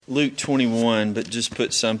Luke 21, but just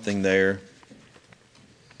put something there.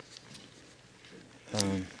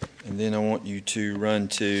 And then I want you to run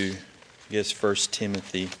to, 1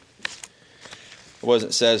 Timothy. I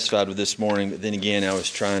wasn't satisfied with this morning, but then again, I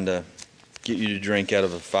was trying to get you to drink out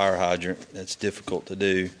of a fire hydrant. That's difficult to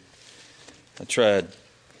do. I tried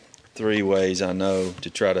 3 ways I know to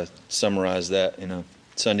try to summarize that in a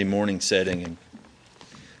Sunday morning setting, and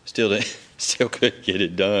still couldn't get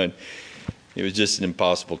it done. It was just an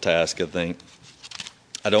impossible task, I think.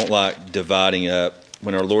 I don't like dividing up.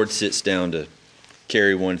 When our Lord sits down to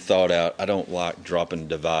carry one thought out, I don't like dropping a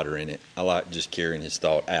divider in it. I like just carrying his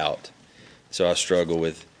thought out. So I struggle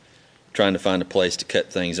with trying to find a place to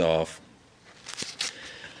cut things off.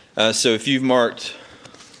 So if you've marked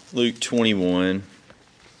Luke 21,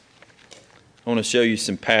 I want to show you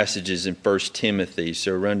some passages in 1 Timothy.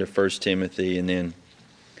 So run to 1 Timothy, and then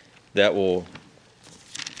that will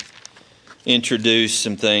introduce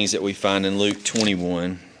some things that we find in Luke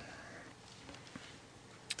 21.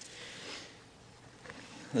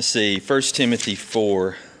 Let's see, 1 Timothy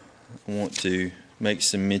 4. I want to make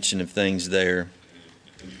some mention of things there.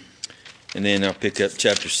 And then I'll pick up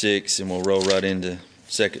chapter 6 and we'll roll right into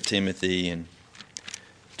 2 Timothy and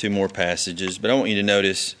 2 more passages. But I want you to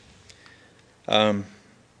notice 1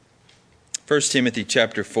 Timothy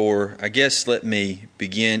chapter 4. I guess let me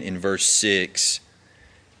begin in verse 6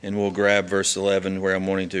 and we'll grab verse 11 where I'm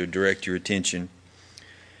wanting to direct your attention.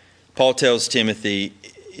 Paul tells Timothy,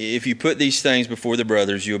 if you put these things before the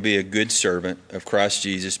brothers, you'll be a good servant of Christ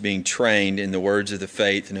Jesus, being trained in the words of the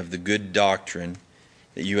faith and of the good doctrine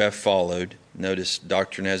that you have followed. Notice,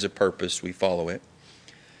 doctrine has a purpose. We follow it.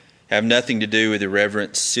 Have nothing to do with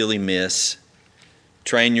irreverent silliness.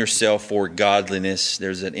 Train yourself for godliness.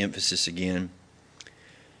 There's that emphasis again.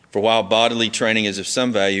 For while bodily training is of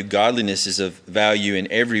some value, godliness is of value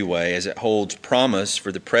in every way, as it holds promise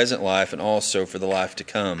for the present life and also for the life to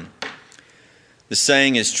come. The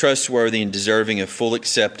saying is trustworthy and deserving of full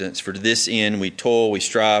acceptance. For to this end we toil, we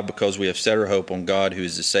strive, because we have set our hope on God, who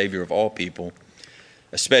is the Savior of all people,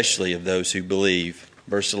 especially of those who believe.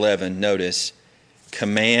 Verse 11, notice,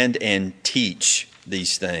 command and teach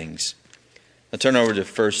these things. Now turn over to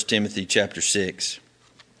 1 Timothy chapter 6.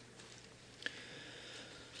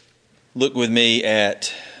 Look with me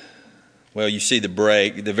at, you see the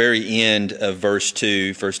break, the very end of verse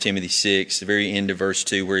 2, 1 Timothy 6, the very end of verse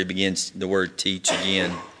 2 where he begins the word teach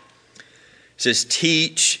again. It says,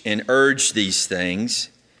 teach and urge these things.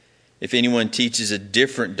 If anyone teaches a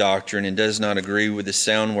different doctrine and does not agree with the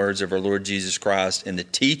sound words of our Lord Jesus Christ and the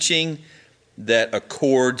teaching that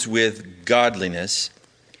accords with godliness,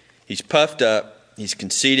 he's puffed up, he's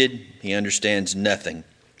conceited, he understands nothing.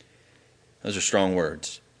 Those are strong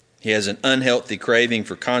words. He has an unhealthy craving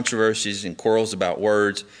for controversies and quarrels about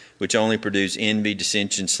words, which only produce envy,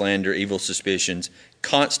 dissension, slander, evil suspicions,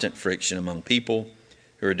 constant friction among people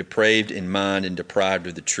who are depraved in mind and deprived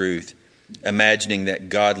of the truth, imagining that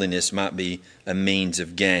godliness might be a means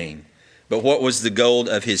of gain. But what was the goal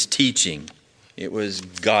of his teaching? It was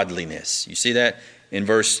godliness. You see that in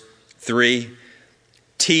verse 3?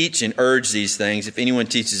 Teach and urge these things. If anyone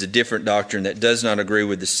teaches a different doctrine that does not agree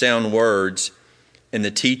with the sound words and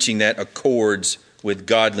the teaching that accords with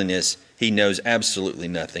godliness, he knows absolutely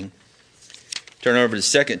nothing. Turn over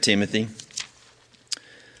to 2 Timothy.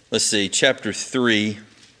 Let's see, chapter 3,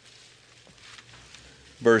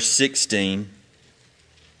 verse 16.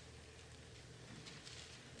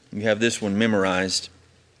 You have this one memorized.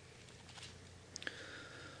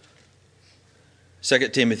 2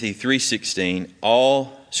 Timothy 3:16.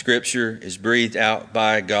 All Scripture is breathed out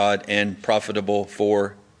by God and profitable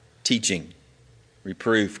for teaching,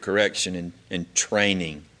 reproof, correction, and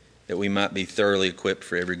training, that we might be thoroughly equipped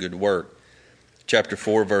for every good work. Chapter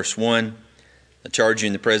 4, verse 1, I charge you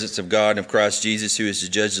in the presence of God and of Christ Jesus, who is to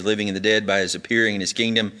judge the living and the dead by his appearing in his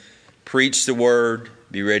kingdom. Preach the word,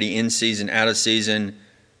 be ready in season, out of season,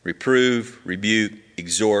 reprove, rebuke,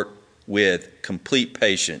 exhort with complete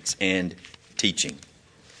patience and teaching.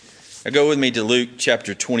 Now go with me to Luke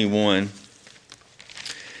chapter 21. And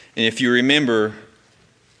if you remember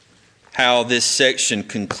how this section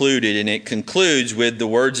concluded, and it concludes with the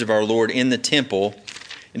words of our Lord in the temple.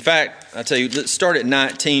 In fact, I'll tell you, let's start at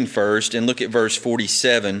 19 first and look at verse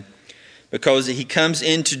 47, because he comes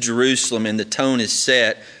into Jerusalem and the tone is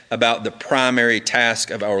set about the primary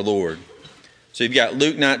task of our Lord. So you've got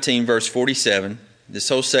Luke 19, verse 47. This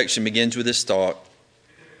whole section begins with this thought.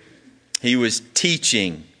 He was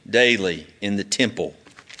teaching daily in the temple.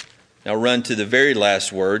 Now run to the very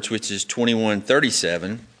last words, which is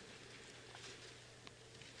 21:37.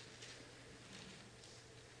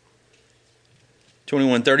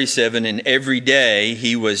 21:37, and every day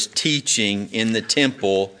he was teaching in the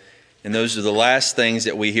temple. And those are the last things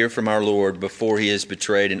that we hear from our Lord before he is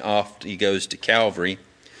betrayed and off he goes to Calvary.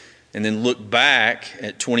 And then look back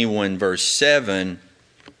at 21 verse 7,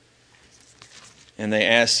 and they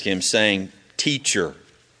ask him, saying, "Teacher,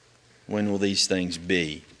 when will these things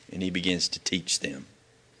be?" And he begins to teach them.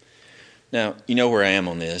 Now, you know where I am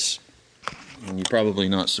on this, and you're probably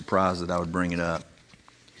not surprised that I would bring it up.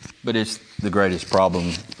 But it's the greatest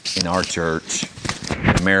problem in our church,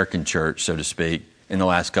 American church, so to speak, in the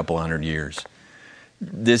last couple hundred years.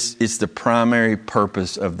 This is the primary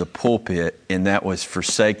purpose of the pulpit, and that was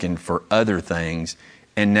forsaken for other things,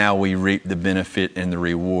 and now we reap the benefit and the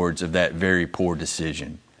rewards of that very poor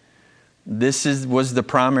decision. This was the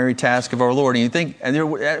primary task of our Lord. And you think,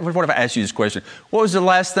 what if I ask you this question? What was the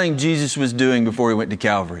last thing Jesus was doing before he went to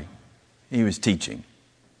Calvary? He was teaching.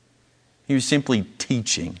 He was simply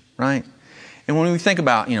teaching, right? And when we think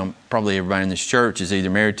about, probably everybody in this church is either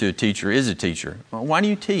married to a teacher or is a teacher. Well, why do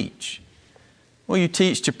you teach? Well, you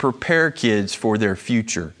teach to prepare kids for their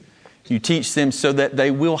future. You teach them so that they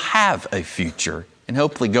will have a future and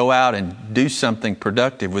hopefully go out and do something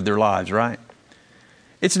productive with their lives, right?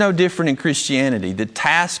 It's no different in Christianity. The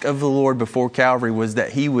task of the Lord before Calvary was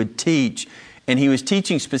that he would teach, and he was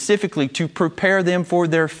teaching specifically to prepare them for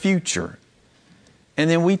their future. And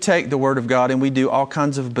then we take the Word of God and we do all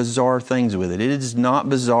kinds of bizarre things with it. It is not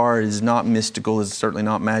bizarre, it is not mystical, it is certainly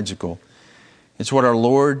not magical. It's what our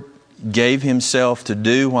Lord gave himself to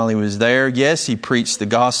do while he was there. Yes, he preached the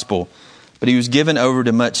gospel, but he was given over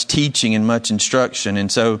to much teaching and much instruction. And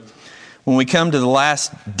so when we come to the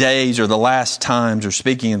last days or the last times, or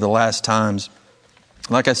speaking of the last times,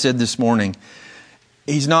 like I said this morning,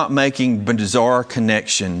 he's not making bizarre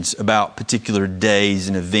connections about particular days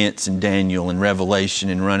and events in Daniel and Revelation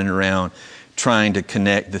and running around trying to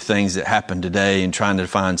connect the things that happen today and trying to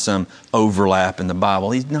find some overlap in the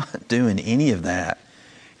Bible. He's not doing any of that.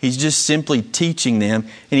 He's just simply teaching them.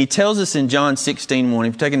 And he tells us in John 16:1,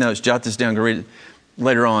 if you're taking notes, jot this down, go read it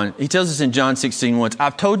later on. He tells us in John 16:1,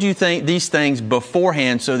 I've told you these things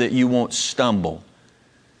beforehand so that you won't stumble.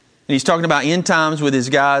 And he's talking about end times with his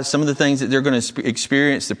guys, some of the things that they're going to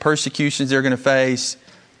experience, the persecutions they're going to face.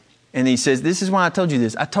 And he says, this is why I told you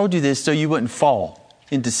this. I told you this so you wouldn't fall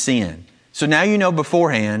into sin. So now you know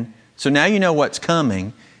beforehand. So now you know what's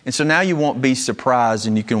coming. And so now you won't be surprised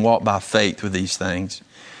and you can walk by faith with these things.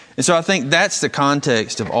 And so I think that's the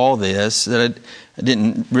context of all this that I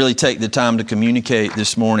didn't really take the time to communicate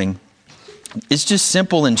this morning. It's just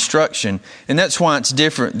simple instruction. And that's why it's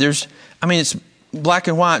different. It's black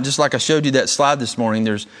and white, just like I showed you that slide this morning.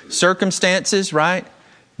 There's circumstances, right?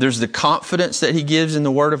 There's the confidence that he gives in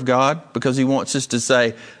the Word of God because he wants us to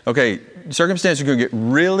say, okay, circumstances are going to get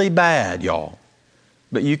really bad, y'all.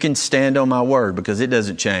 But you can stand on my Word because it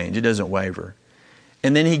doesn't change. It doesn't waver.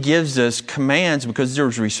 And then he gives us commands because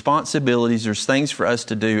there's responsibilities, there's things for us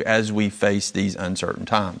to do as we face these uncertain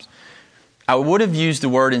times. I would have used the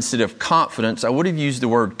word instead of confidence, I would have used the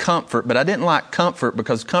word comfort, but I didn't like comfort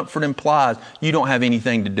because comfort implies you don't have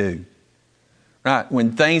anything to do. Right?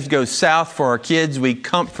 When things go south for our kids, we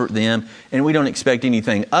comfort them and we don't expect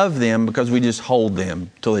anything of them because we just hold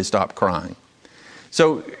them till they stop crying.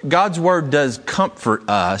 So God's Word does comfort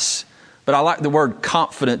us, but I like the word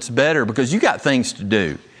confidence better because you got things to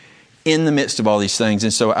do in the midst of all these things.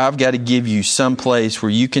 And so I've got to give you some place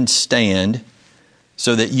where you can stand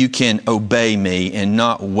so that you can obey me and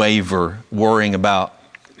not waver worrying about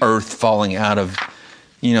Earth falling out of,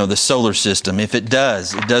 the solar system. If it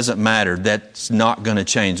does, it doesn't matter. That's not going to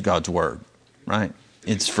change God's Word, right?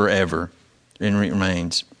 It's forever and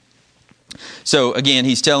remains. So again,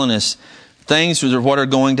 he's telling us things are what are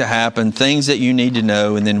going to happen, things that you need to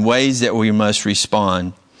know, and then ways that we must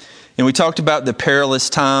respond. And we talked about the perilous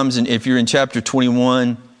times, and if you're in chapter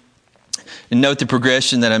 21, and note the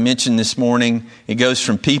progression that I mentioned this morning. It goes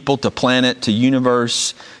from people to planet to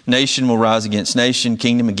universe. Nation will rise against nation,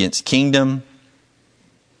 kingdom against kingdom.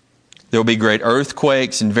 There will be great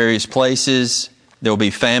earthquakes in various places. There will be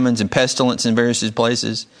famines and pestilence in various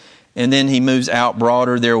places. And then he moves out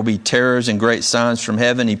broader. There will be terrors and great signs from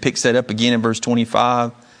heaven. He picks that up again in verse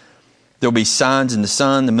 25. There will be signs in the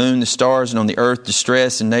sun, the moon, the stars, and on the earth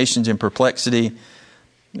distress and nations in perplexity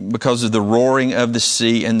because of the roaring of the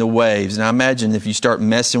sea and the waves. And I imagine if you start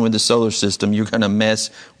messing with the solar system, you're going to mess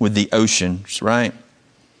with the oceans, right?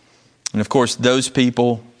 And of course, those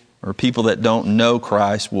people or people that don't know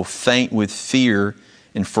Christ will faint with fear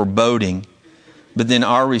and foreboding. But then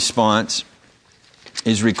our response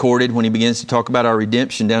is recorded when he begins to talk about our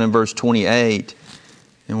redemption down in verse 28.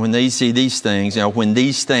 And when they see these things, when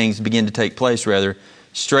these things begin to take place,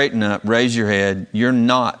 straighten up, raise your head. You're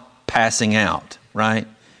not passing out, right?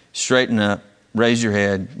 Straighten up, raise your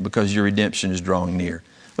head, because your redemption is drawing near.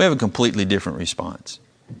 We have a completely different response.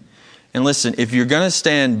 And listen, if you're going to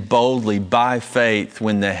stand boldly by faith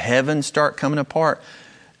when the heavens start coming apart,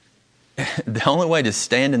 the only way to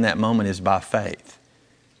stand in that moment is by faith,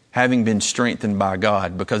 having been strengthened by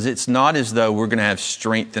God, because it's not as though we're going to have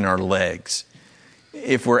strength in our legs.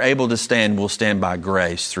 If we're able to stand, we'll stand by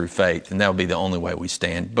grace through faith, and that'll be the only way we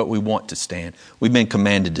stand. But we want to stand. We've been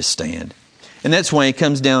commanded to stand. And that's when it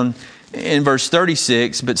comes down in verse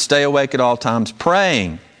 36, but stay awake at all times,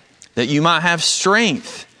 praying that you might have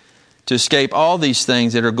strength to escape all these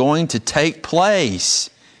things that are going to take place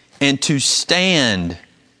and to stand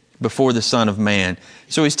before the Son of Man.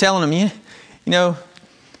 So he's telling them, you know,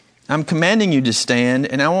 I'm commanding you to stand,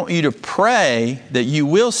 and I want you to pray that you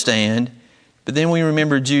will stand. But then we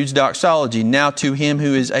remember Jude's doxology, now to him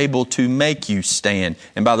who is able to make you stand.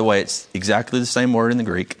 And by the way, it's exactly the same word in the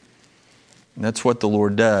Greek. And that's what the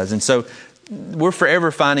Lord does. And so we're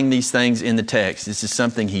forever finding these things in the text. This is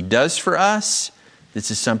something He does for us.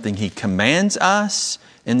 This is something He commands us.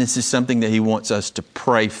 And this is something that He wants us to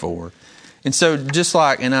pray for. And so just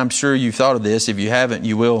like, and I'm sure you've thought of this, if you haven't,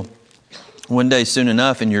 you will one day soon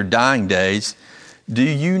enough in your dying days, do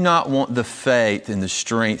you not want the faith and the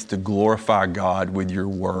strength to glorify God with your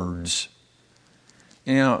words?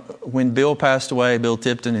 You know, when Bill passed away, Bill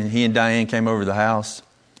Tipton, and he and Diane came over to the house,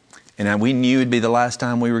 and we knew it'd be the last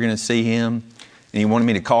time we were going to see him, and he wanted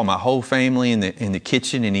me to call my whole family in the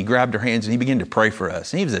kitchen, and he grabbed our hands and he began to pray for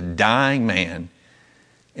us. And he was a dying man.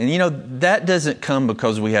 And you know, that doesn't come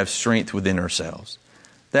because we have strength within ourselves.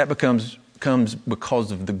 That comes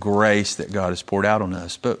because of the grace that God has poured out on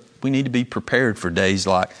us. But we need to be prepared for days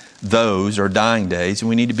like those, or dying days. And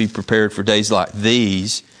we need to be prepared for days like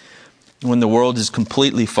these, when the world is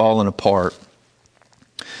completely fallen apart.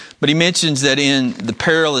 But he mentions that in the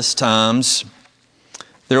perilous times,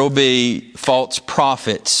 there will be false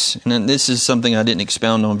prophets. And this is something I didn't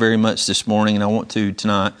expound on very much this morning, and I want to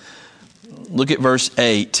tonight. Look at verse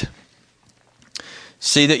 8.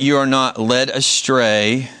 See that you are not led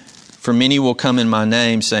astray, for many will come in my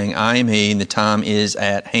name, saying, I am He, and the time is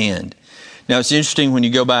at hand. Now, it's interesting when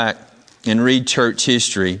you go back and read church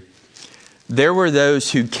history, there were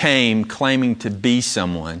those who came claiming to be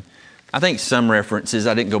someone. I think some references,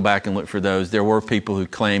 I didn't go back and look for those. There were people who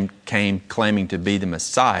came claiming to be the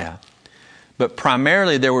Messiah. But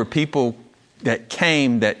primarily there were people that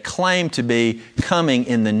came that claimed to be coming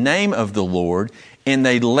in the name of the Lord, and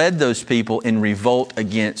they led those people in revolt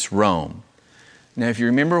against Rome. Now, if you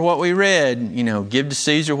remember what we read, give to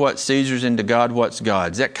Caesar what's Caesar's and to God what's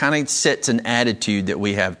God's. That kind of sets an attitude that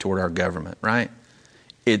we have toward our government, right?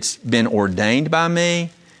 It's been ordained by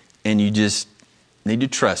me, and you just need to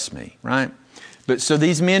trust me, right? But so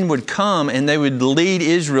these men would come and they would lead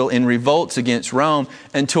Israel in revolts against Rome,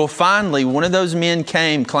 until finally one of those men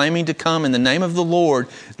came claiming to come in the name of the Lord,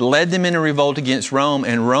 led them in a revolt against Rome,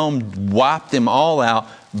 and Rome wiped them all out,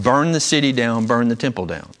 burned the city down, burned the temple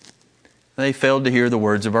down. They failed to hear the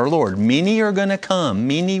words of our Lord. Many are going to come.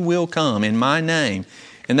 Many will come in my name.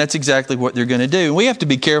 And that's exactly what they're going to do. We have to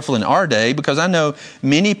be careful in our day, because I know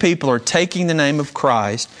many people are taking the name of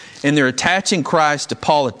Christ and they're attaching Christ to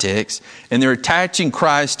politics, and they're attaching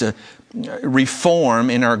Christ to reform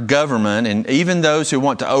in our government, and even those who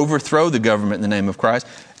want to overthrow the government in the name of Christ.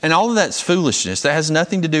 And all of that's foolishness. That has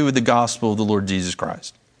nothing to do with the gospel of the Lord Jesus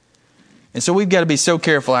Christ. And so we've got to be so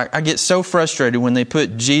careful. I get so frustrated when they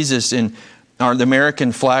put Jesus in the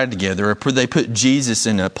American flag together, or they put Jesus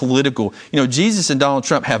in a political... Jesus and Donald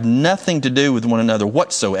Trump have nothing to do with one another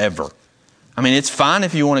whatsoever. I mean, it's fine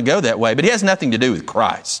if you want to go that way, but it has nothing to do with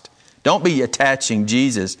Christ. Don't be attaching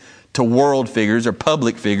Jesus to world figures or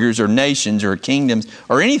public figures or nations or kingdoms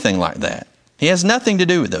or anything like that. He has nothing to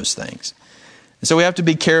do with those things. And so we have to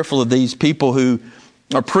be careful of these people who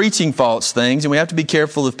are preaching false things, and we have to be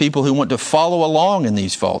careful of people who want to follow along in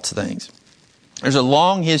these false things. There's a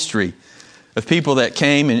long history of people that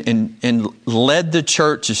came and led the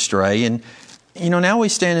church astray. And, now we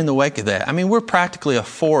stand in the wake of that. I mean, we're practically a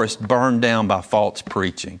forest burned down by false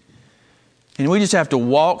preaching. And we just have to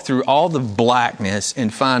walk through all the blackness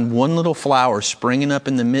and find one little flower springing up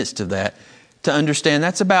in the midst of that to understand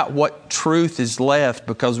that's about what truth is left,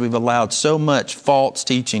 because we've allowed so much false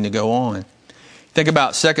teaching to go on. Think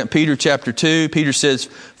about 2 Peter chapter 2. Peter says,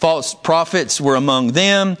 false prophets were among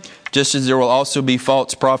them, just as there will also be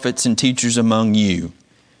false prophets and teachers among you.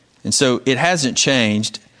 And so it hasn't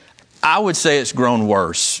changed. I would say it's grown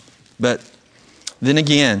worse. But then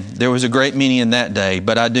again, there was a great many in that day,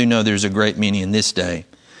 but I do know there's a great many in this day.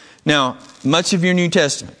 Now, much of your New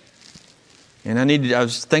Testament and I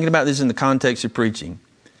was thinking about this in the context of preaching.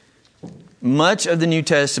 Much of the New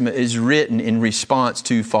Testament is written in response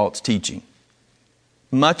to false teaching.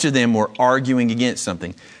 Much of them were arguing against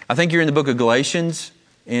something. I think you're in the book of Galatians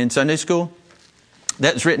in Sunday school.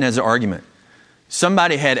 That's written as an argument.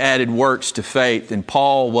 Somebody had added works to faith, and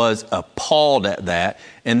Paul was appalled at that.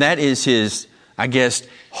 And that is his, I guess,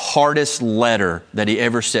 hardest letter that he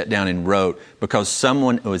ever sat down and wrote, because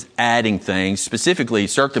someone was adding things, specifically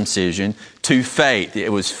circumcision, to faith.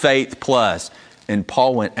 It was faith plus. And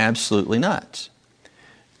Paul went absolutely nuts.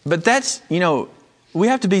 But that's, we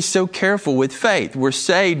have to be so careful with faith. We're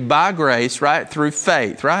saved by grace, right? Through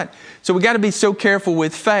faith, right? So we got to be so careful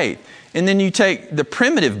with faith. And then you take the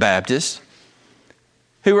primitive Baptists,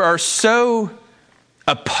 who are so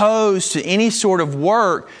opposed to any sort of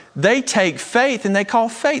work, they take faith and they call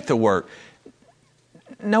faith a work.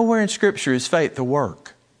 Nowhere in Scripture is faith a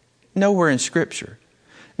work. Nowhere in Scripture.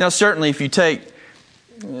 Now, certainly if you take,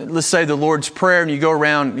 let's say, the Lord's Prayer, and you go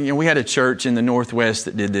around, we had a church in the Northwest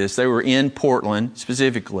that did this. They were in Portland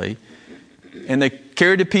specifically, and they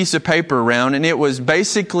carried a piece of paper around, and it was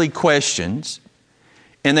basically questions.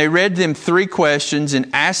 And they read them 3 questions and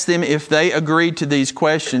asked them if they agreed to these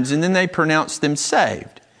questions, and then they pronounced them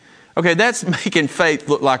saved. Okay, that's making faith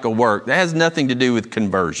look like a work. That has nothing to do with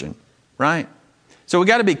conversion, right? So we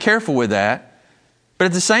got to be careful with that. But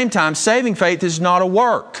at the same time, saving faith is not a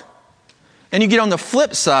work. And you get on the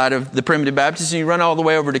flip side of the primitive Baptists and you run all the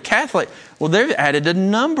way over to Catholic. Well, they've added a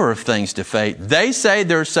number of things to faith. They say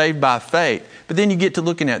they're saved by faith, but then you get to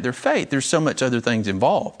looking at their faith. There's so much other things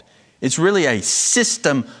involved. It's really a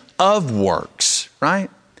system of works, right?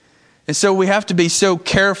 And so we have to be so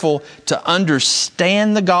careful to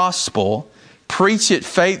understand the gospel, preach it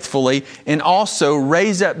faithfully, and also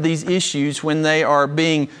raise up these issues when they are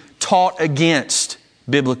being taught against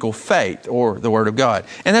biblical faith or the Word of God.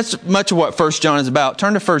 And that's much of what 1 John is about.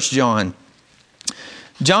 Turn to 1 John.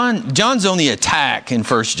 John's on the attack in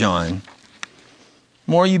 1 John.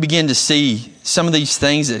 The more you begin to see some of these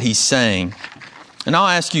things that he's saying, and I'll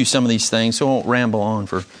ask you some of these things, so I won't ramble on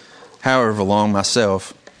for however long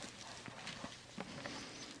myself.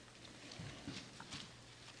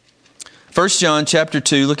 1 John chapter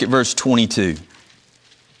 2, look at verse 22.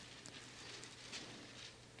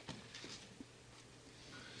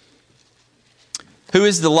 Who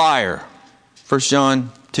is the liar? 1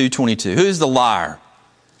 John 2:22. Who is the liar?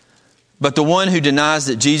 But the one who denies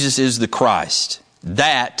that Jesus is the Christ.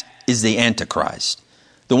 That is the Antichrist.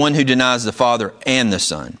 The one who denies the Father and the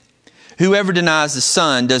Son. Whoever denies the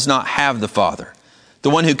Son does not have the Father. The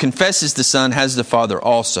one who confesses the Son has the Father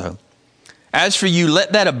also. As for you,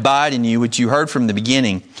 let that abide in you which you heard from the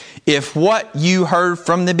beginning. If what you heard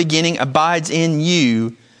from the beginning abides in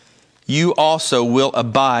you, you also will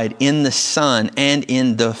abide in the Son and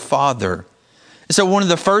in the Father. So one of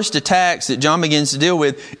the first attacks that John begins to deal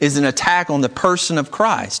with is an attack on the person of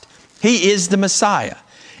Christ. He is the Messiah.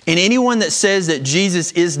 And anyone that says that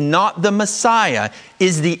Jesus is not the Messiah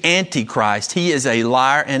is the Antichrist. He is a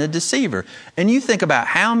liar and a deceiver. And you think about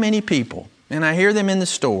how many people, and I hear them in the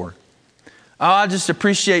store, I just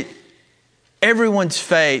appreciate everyone's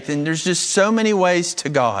faith, and there's just so many ways to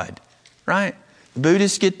God, right? The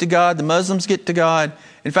Buddhists get to God, the Muslims get to God.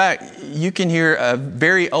 In fact, you can hear a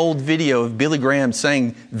very old video of Billy Graham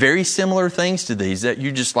saying very similar things to these that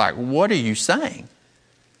you're just like, what are you saying?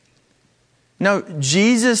 No,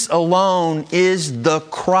 Jesus alone is the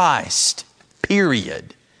Christ,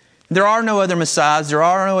 period. There are no other Messiahs, there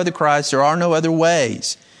are no other Christs, there are no other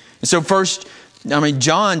ways. And so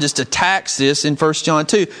John just attacks this in 1 John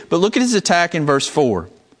 2. But look at his attack in verse 4.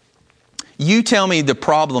 You tell me the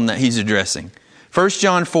problem that he's addressing. 1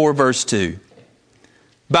 John 4 verse 2.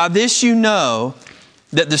 By this you know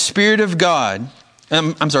that the Spirit of God,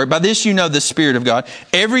 by this you know the Spirit of God.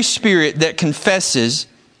 Every spirit that confesses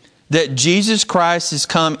that Jesus Christ has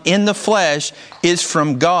come in the flesh is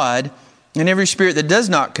from God. And every spirit that does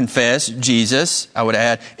not confess Jesus, I would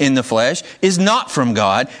add, in the flesh, is not from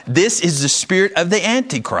God. This is the spirit of the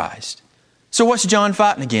Antichrist. So what's John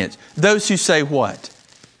fighting against? Those who say what?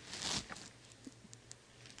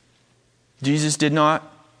 Jesus did not,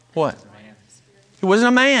 what? He wasn't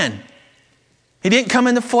a man. He didn't come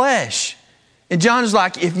in the flesh. And John is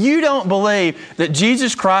like, if you don't believe that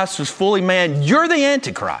Jesus Christ was fully man, you're the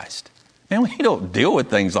Antichrist. Man, we don't deal with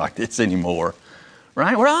things like this anymore.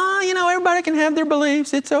 Right? Well, everybody can have their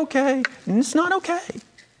beliefs. It's okay. And it's not okay.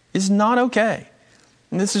 It's not okay.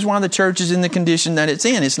 And this is why the church is in the condition that it's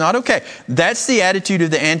in. It's not okay. That's the attitude of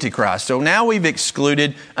the Antichrist. So now we've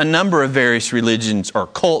excluded a number of various religions, or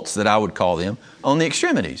cults that I would call them, on the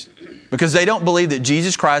extremities. Because they don't believe that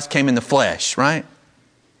Jesus Christ came in the flesh, right?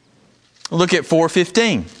 Look at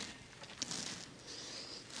 4:15.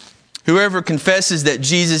 Whoever confesses that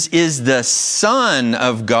Jesus is the Son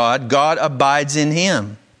of God, God abides in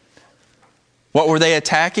him. What were they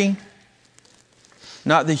attacking?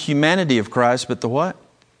 Not the humanity of Christ, but the what?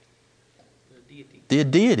 The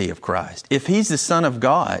deity of Christ. If he's the Son of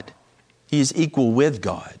God, he is equal with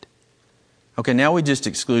God. Okay, now we just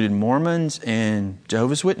excluded Mormons and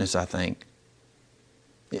Jehovah's Witnesses, I think.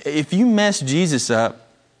 If you mess Jesus up,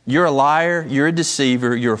 you're a liar, you're a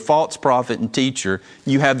deceiver, you're a false prophet and teacher.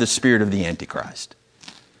 You have the spirit of the Antichrist.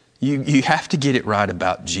 You have to get it right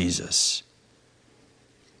about Jesus.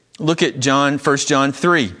 Look at 1 John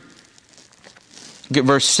 3. Look at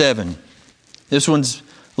verse 7. This one's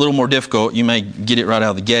a little more difficult. You may get it right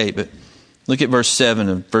out of the gate, but look at verse 7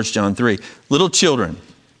 of 1 John 3. Little children,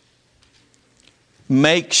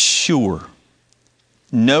 make sure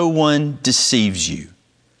no one deceives you.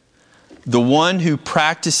 The one who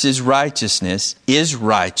practices righteousness is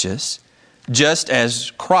righteous, just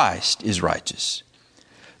as Christ is righteous.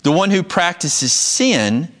 The one who practices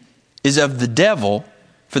sin is of the devil,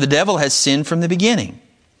 for the devil has sinned from the beginning.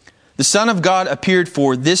 The Son of God appeared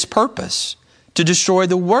for this purpose, to destroy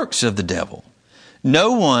the works of the devil.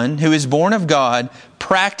 No one who is born of God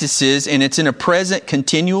practices, and it's in a present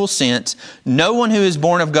continual sense, no one who is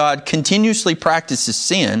born of God continuously practices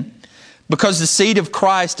sin. Because the seed of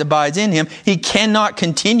Christ abides in him, he cannot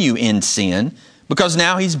continue in sin because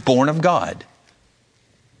now he's born of God.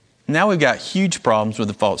 Now we've got huge problems with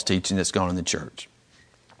the false teaching that's gone in the church.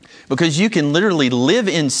 Because you can literally live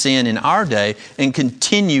in sin in our day and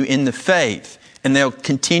continue in the faith, and they'll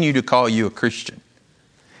continue to call you a Christian.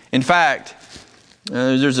 In fact,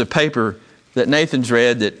 there's a paper that Nathan's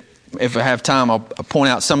read that if I have time, I'll point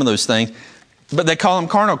out some of those things. But they call them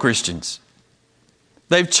carnal Christians.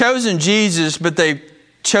 They've chosen Jesus, but they've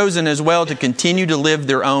chosen as well to continue to live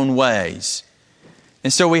their own ways.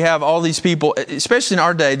 And so we have all these people, especially in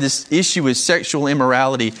our day, this issue with sexual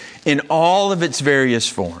immorality in all of its various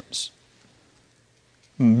forms.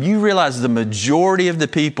 You realize the majority of the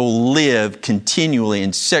people live continually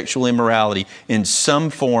in sexual immorality in some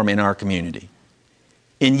form in our community.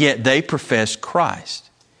 And yet they profess Christ.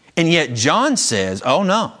 And yet John says, oh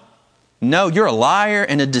no, you're a liar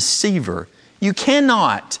and a deceiver. You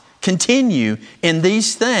cannot continue in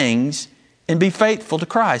these things and be faithful to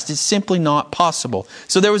Christ. It's simply not possible.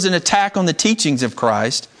 So there was an attack on the teachings of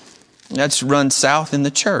Christ. That's run south in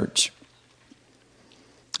the church.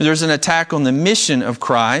 There's an attack on the mission of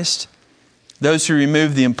Christ. Those who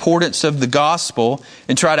remove the importance of the gospel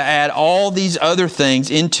and try to add all these other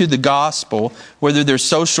things into the gospel, whether they're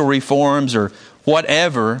social reforms or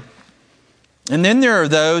whatever. And then there are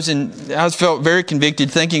those, and I felt very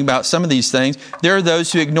convicted thinking about some of these things, there are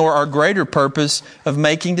those who ignore our greater purpose of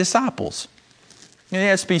making disciples. And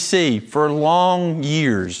the SBC, for long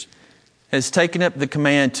years, has taken up the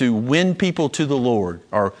command to win people to the Lord,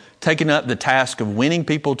 or taken up the task of winning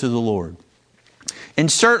people to the Lord. And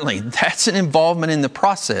certainly, that's an involvement in the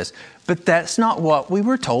process, but that's not what we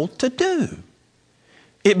were told to do.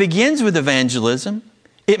 It begins with evangelism.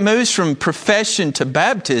 It moves from profession to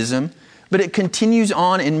baptism, but it continues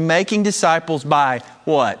on in making disciples by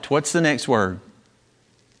what? What's the next word?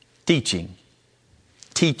 Teaching.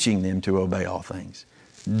 Teaching them to obey all things.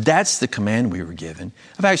 That's the command we were given.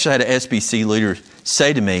 I've actually had an SBC leader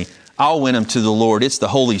say to me, I'll win them to the Lord. It's the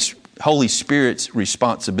Holy Spirit's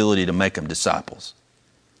responsibility to make them disciples.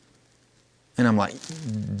 And I'm like,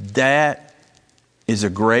 that is a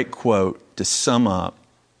great quote to sum up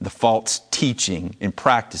the false teaching and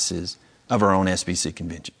practices of our own SBC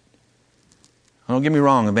convention. Don't get me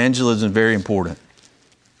wrong, evangelism is very important.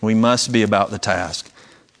 We must be about the task.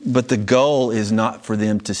 But the goal is not for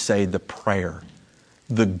them to say the prayer.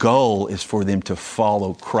 The goal is for them to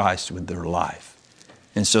follow Christ with their life.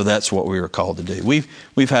 And so that's what we are called to do.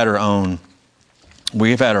 We've had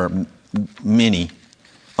our many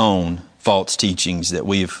own false teachings that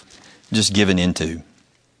we've just given into.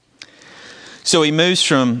 So he moves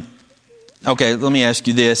from, okay, let me ask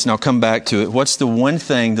you this, and I'll come back to it. What's the one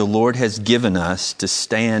thing the Lord has given us to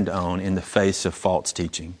stand on in the face of false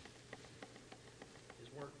teaching?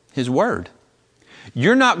 His Word.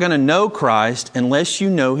 You're not going to know Christ unless you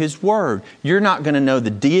know His Word. You're not going to know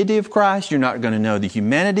the deity of Christ. You're not going to know the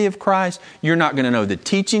humanity of Christ. You're not going to know the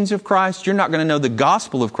teachings of Christ. You're not going to know the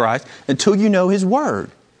gospel of Christ until you know His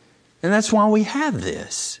Word. And that's why we have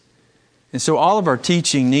this. And so all of our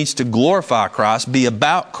teaching needs to glorify Christ, be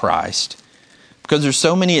about Christ, because there's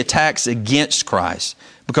so many attacks against Christ.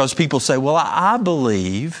 Because people say, well, I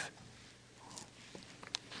believe,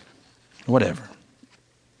 whatever.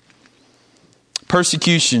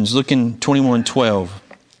 Persecutions, look in 21:12.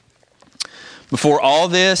 Before all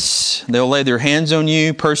this, they'll lay their hands on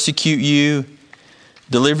you, persecute you,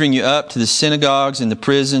 delivering you up to the synagogues and the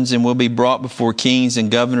prisons, and will be brought before kings and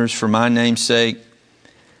governors for my name's sake.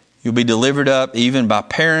 You'll be delivered up even by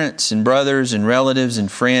parents and brothers and relatives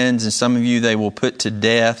and friends, and some of you they will put to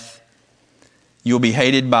death. You'll be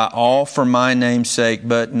hated by all for my name's sake,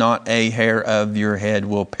 but not a hair of your head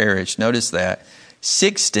will perish. Notice that.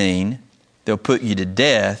 16, they'll put you to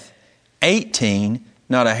death. 18,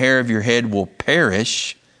 not a hair of your head will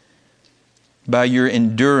perish. By your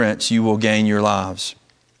endurance you will gain your lives.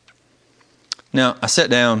 Now, I sat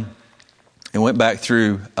down and went back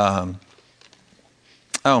through, oh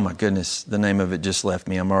my goodness, the name of it just left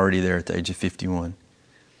me. I'm already there at the age of 51.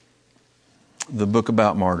 The book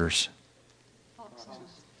about martyrs.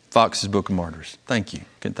 Fox's Book of Martyrs. Thank you.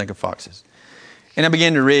 Couldn't think of Fox's. And I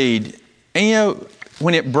began to read. And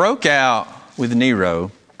when it broke out with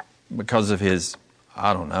Nero, because of his,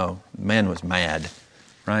 I don't know, man was mad,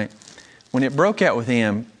 right? When it broke out with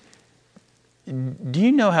him, do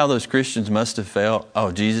you know how those Christians must have felt?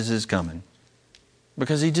 Oh, Jesus is coming.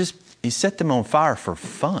 Because he set them on fire for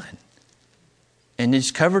fun. And he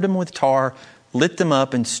just covered them with tar, lit them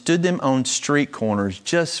up, and stood them on street corners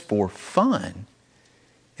just for fun.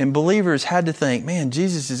 And believers had to think, man,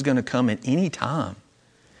 Jesus is going to come at any time.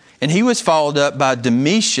 And he was followed up by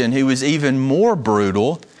Domitian, who was even more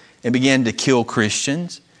brutal and began to kill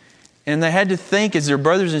Christians. And they had to think, as their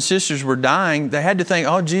brothers and sisters were dying, they had to think,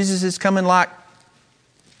 oh, Jesus is coming like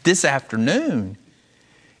this afternoon.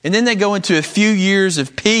 And then they go into a few years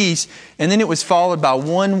of peace, and then it was followed by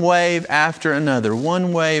one wave after another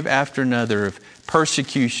of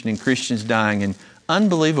persecution and Christians dying in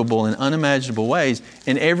unbelievable and unimaginable ways.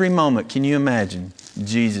 In every moment, can you imagine?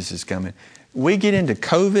 Jesus is coming. We get into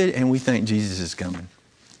COVID and we think Jesus is coming.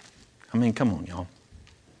 I mean, come on, y'all.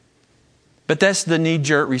 But that's the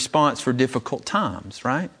knee-jerk response for difficult times,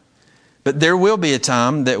 right? But there will be a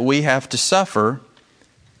time that we have to suffer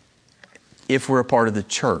if we're a part of the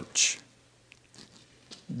church.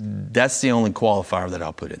 That's the only qualifier that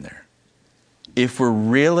I'll put in there. If we're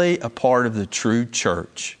really a part of the true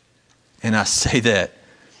church, and I say that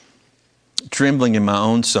trembling in my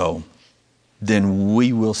own soul, then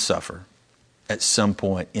we will suffer at some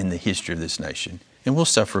point in the history of this nation. And we'll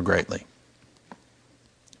suffer greatly.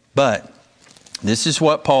 But this is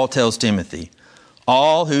what Paul tells Timothy.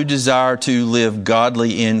 All who desire to live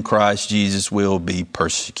godly in Christ Jesus will be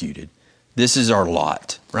persecuted. This is our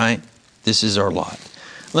lot, right? This is our lot.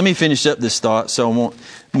 Let me finish up this thought so I won't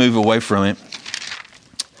move away from it.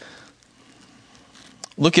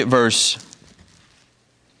 Look at verse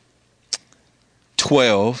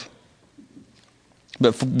 12.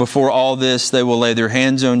 But before all this, they will lay their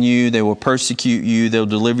hands on you. They will persecute you. They'll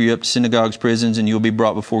deliver you up to synagogues, prisons, and you'll be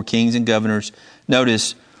brought before kings and governors.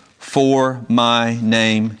 Notice, for my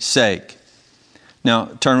name's sake. Now,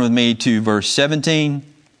 turn with me to verse 17.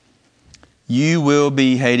 You will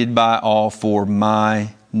be hated by all for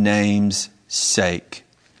my name's sake.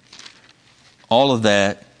 All of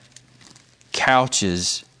that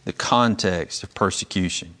couches the context of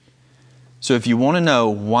persecution. So if you want to know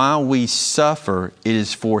why we suffer, it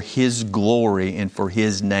is for His glory and for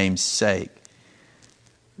His name's sake.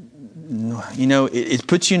 You know, it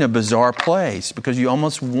puts you in a bizarre place because you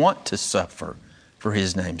almost want to suffer for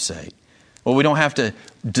His name's sake. Well, we don't have to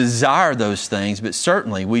desire those things, but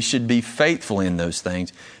certainly we should be faithful in those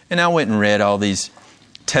things. And I went and read all these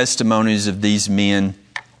testimonies of these men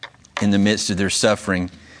in the midst of their suffering.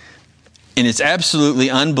 And it's absolutely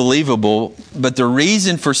unbelievable. But the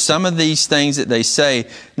reason for some of these things that they say,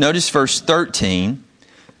 notice verse 13,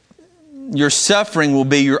 your suffering will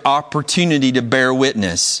be your opportunity to bear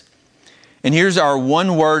witness. And here's our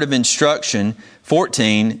one word of instruction,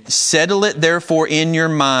 14, settle it therefore in your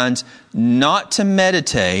minds not to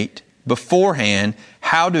meditate beforehand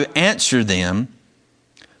how to answer them,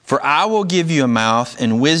 for I will give you a mouth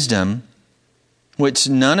and wisdom which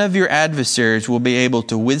none of your adversaries will be able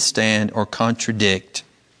to withstand or contradict.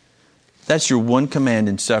 That's your one command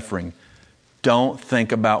in suffering. Don't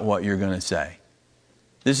think about what you're going to say.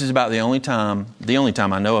 This is about the only time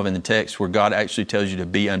I know of in the text where God actually tells you to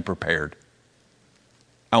be unprepared.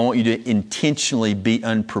 I want you to intentionally be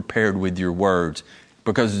unprepared with your words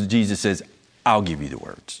because Jesus says, I'll give you the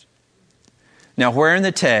words. Now, where in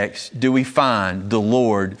the text do we find the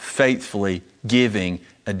Lord faithfully giving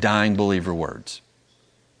a dying believer words?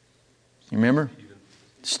 You remember?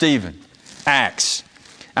 Stephen. Acts.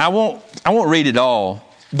 I won't read it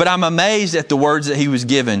all, but I'm amazed at the words that he was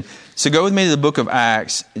given. So go with me to the book of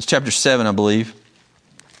Acts. It's chapter 7, I believe.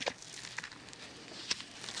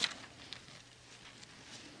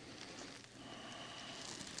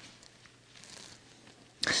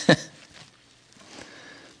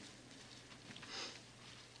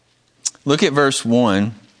 Look at verse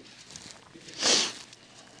 1.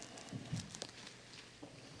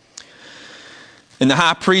 And the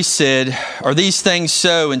high priest said, "Are these things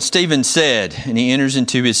so?" And Stephen said, and he enters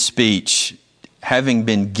into his speech, having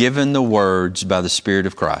been given the words by the Spirit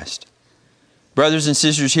of Christ. "Brothers and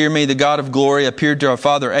sisters, hear me. The God of glory appeared to our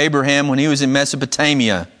father Abraham when he was in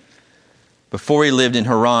Mesopotamia, before he lived in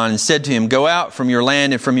Haran, and said to him, 'Go out from your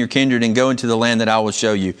land and from your kindred and go into the land that I will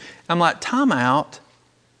show you.'" I'm like, time out.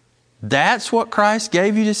 That's what Christ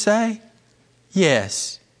gave you to say?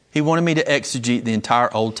 Yes. He wanted me to exegete the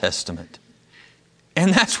entire Old Testament.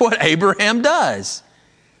 And that's what Abraham does.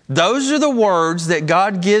 Those are the words that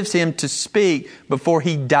God gives him to speak before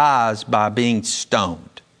he dies by being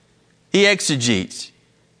stoned. He exegetes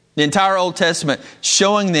the entire Old Testament,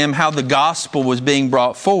 showing them how the gospel was being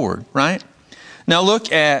brought forward, right? Now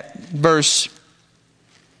look at verse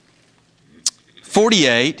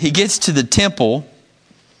 48. He gets to the temple.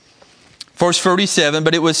 Verse 47,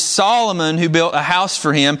 "But it was Solomon who built a house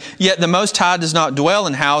for him, yet the Most High does not dwell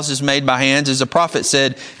in houses made by hands. As the prophet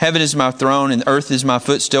said, 'Heaven is my throne and earth is my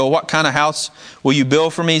footstool. What kind of house will you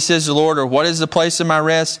build for me, says the Lord, or what is the place of my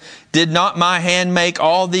rest? Did not my hand make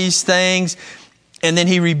all these things?'" And then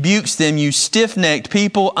he rebukes them. "You stiff-necked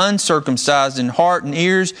people, uncircumcised in heart and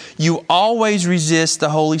ears, you always resist the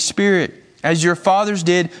Holy Spirit. As your fathers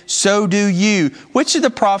did, so do you. Which of the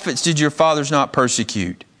prophets did your fathers not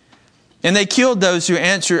persecute? And they killed those who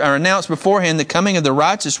announced beforehand the coming of the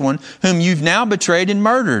righteous one, whom you've now betrayed and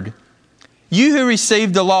murdered. You who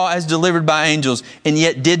received the law as delivered by angels, and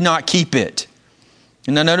yet did not keep it."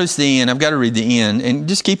 And now notice the end. I've got to read the end. And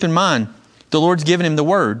just keep in mind, the Lord's given him the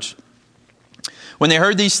words. "When they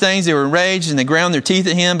heard these things, they were enraged, and they ground their teeth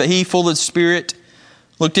at him. But he, full of the Spirit,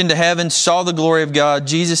 looked into heaven, saw the glory of God,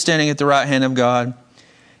 Jesus standing at the right hand of God. And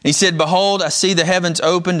he said, 'Behold, I see the heavens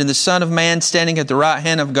opened, and the Son of Man standing at the right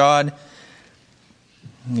hand of God.'"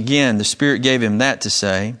 Again, the Spirit gave him that to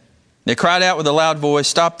say. "They cried out with a loud voice,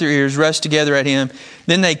 stopped their ears, rushed together at him.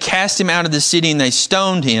 Then they cast him out of the city and they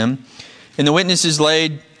stoned him. And the witnesses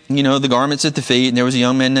laid, the garments at the feet. And there was a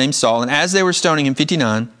young man named Saul. And as they were stoning him,"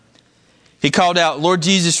 59, "he called out, 'Lord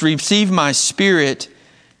Jesus, receive my spirit.'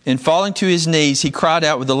 And falling to his knees, he cried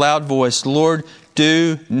out with a loud voice, 'Lord,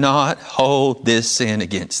 do not hold this sin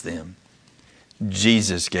against them.'"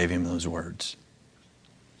 Jesus gave him those words.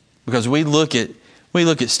 Because we look at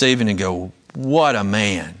Stephen and go, "What a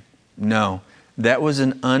man." No, that was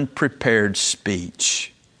an unprepared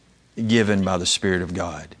speech given by the Spirit of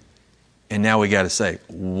God. And now we got to say,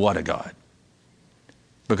 what a God.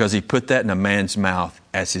 Because he put that in a man's mouth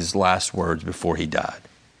as his last words before he died.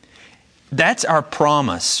 That's our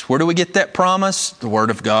promise. Where do we get that promise? The Word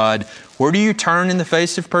of God. Where do you turn in the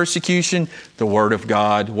face of persecution? The Word of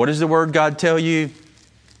God. What does the Word of God tell you?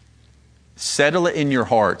 Settle it in your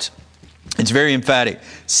hearts. It's very emphatic.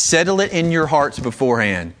 Settle it in your hearts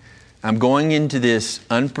beforehand. I'm going into this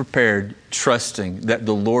unprepared, trusting that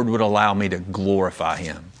the Lord would allow me to glorify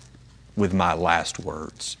Him with my last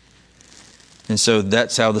words. And so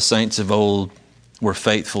that's how the saints of old were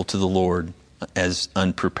faithful to the Lord as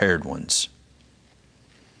unprepared ones.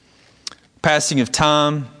 Passing of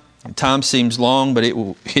time. Time seems long, but it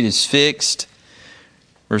is fixed.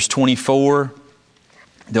 Verse 24.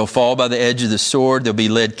 "They'll fall by the edge of the sword. They'll be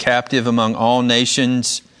led captive among all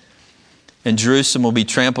nations. And Jerusalem will be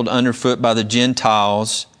trampled underfoot by the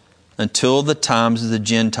Gentiles until the times of the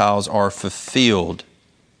Gentiles are fulfilled."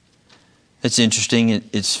 It's interesting.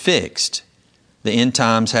 It's fixed. The end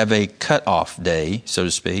times have a cutoff day, so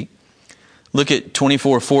to speak. Look at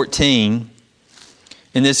 24:14.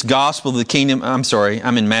 "In this gospel of the kingdom,"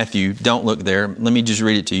 I'm in Matthew. Don't look there. Let me just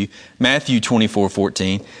read it to you. Matthew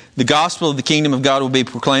 24:14. "The gospel of the kingdom of God will be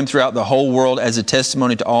proclaimed throughout the whole world as a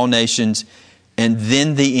testimony to all nations, and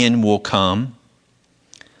then the end will come."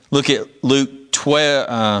 Look at Luke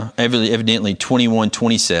 12, evidently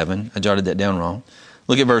 21:27. I jotted that down wrong.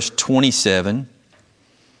 Look at verse 27.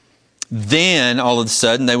 "Then all of a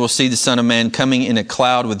sudden they will see the Son of Man coming in a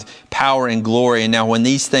cloud with power and glory. And now when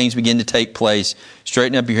these things begin to take place,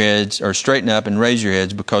 straighten up and raise your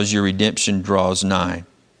heads, because your redemption draws nigh."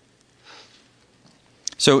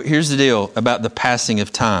 So here's the deal about the passing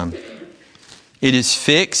of time. It is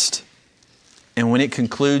fixed, and when it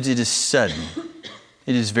concludes, it is sudden.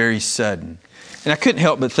 It is very sudden. And I couldn't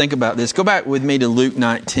help but think about this. Go back with me to Luke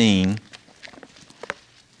 19.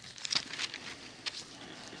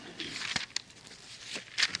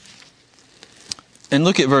 And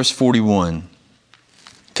look at verse 41.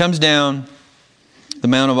 Comes down the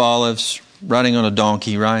Mount of Olives, riding on a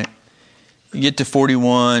donkey, right? You get to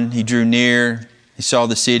 41, he drew near, he saw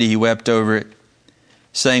the city, he wept over it.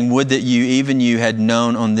 saying, would that you, even you, had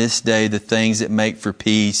known on this day the things that make for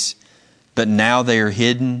peace, but now they are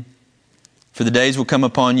hidden. For the days will come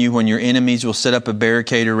upon you when your enemies will set up a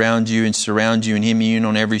barricade around you and surround you and hem you in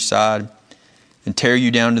on every side and tear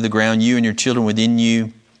you down to the ground, you and your children within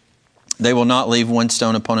you. They will not leave one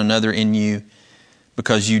stone upon another in you,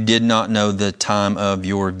 because you did not know the time of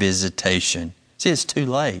your visitation. See, it's too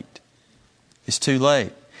late. It's too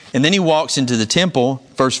late. And then he walks into the temple,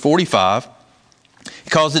 verse 45. He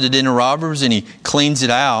calls it a den of robbers and he cleans it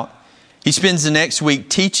out. He spends the next week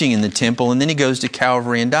teaching in the temple, and then he goes to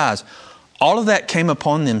Calvary and dies. All of that came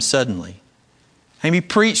upon them suddenly. And he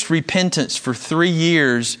preached repentance for 3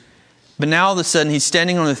 years, but now all of a sudden he's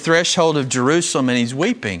standing on the threshold of Jerusalem and he's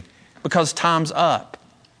weeping because time's up.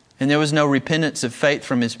 And there was no repentance of faith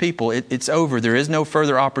from his people. It's over. There is no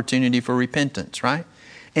further opportunity for repentance, right?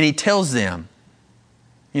 And he tells them,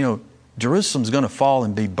 Jerusalem's going to fall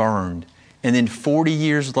and be burned. And then 40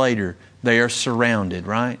 years later, they are surrounded,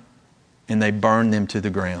 right? And they burn them to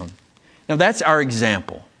the ground. Now that's our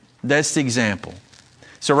example. That's the example.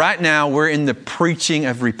 So right now we're in the preaching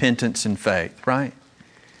of repentance and faith, right?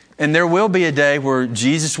 And there will be a day where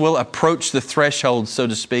Jesus will approach the threshold, so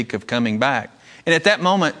to speak, of coming back. And at that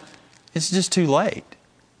moment, it's just too late.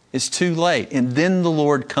 It's too late. And then the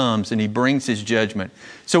Lord comes and He brings His judgment.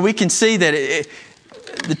 So we can see that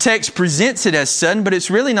the text presents it as sudden, but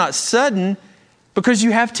it's really not sudden because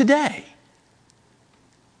you have today.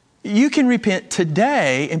 You can repent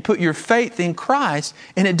today and put your faith in Christ,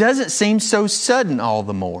 and it doesn't seem so sudden all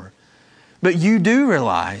the more. But you do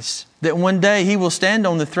realize that one day He will stand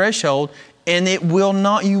on the threshold and you will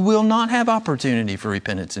not have opportunity for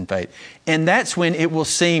repentance and faith. And that's when it will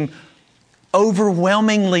seem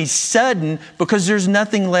overwhelmingly sudden because there's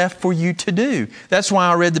nothing left for you to do. That's why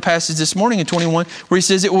I read the passage this morning in 21 where he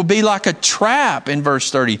says it will be like a trap in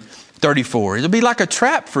verse 34. It'll be like a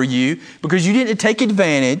trap for you because you didn't take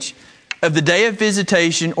advantage of the day of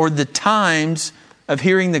visitation or the times of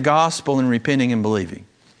hearing the gospel and repenting and believing.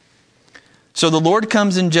 So the Lord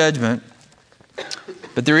comes in judgment,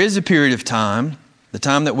 but there is a period of time, the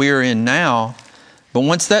time that we are in now, but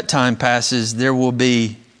once that time passes, there'll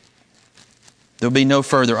be no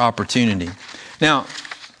further opportunity. Now,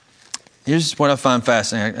 here's what I find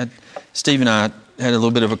fascinating. Steve and I had a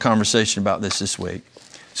little bit of a conversation about this week.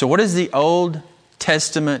 So what is the Old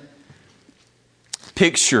Testament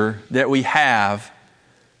picture that we have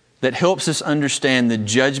that helps us understand the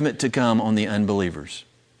judgment to come on the unbelievers?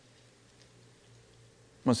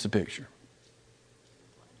 What's the picture?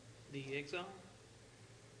 The exile?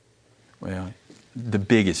 Well, the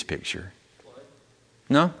biggest picture.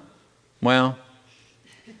 No? Well,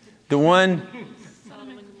 the one,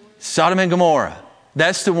 Sodom and Gomorrah.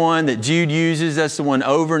 That's the one that Jude uses. That's the one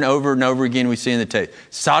over and over and over again we see in the text.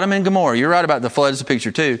 Sodom and Gomorrah. You're right about the flood as a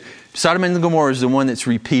picture too. Sodom and Gomorrah is the one that's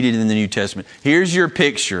repeated in the New Testament. Here's your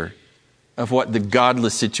picture of what the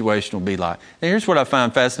godless situation will be like. And here's what I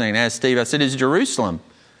find fascinating. I asked Steve, I said, is Jerusalem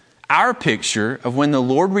our picture of when the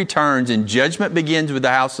Lord returns and judgment begins with the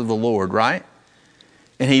house of the Lord, right?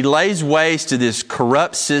 And He lays waste to this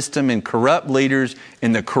corrupt system and corrupt leaders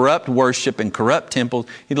and the corrupt worship and corrupt temples.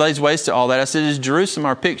 He lays waste to all that. I said, is Jerusalem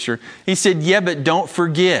our picture? He said, yeah, but don't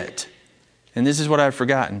forget. And this is what I've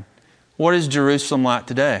forgotten. What is Jerusalem like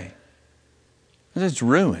today? It's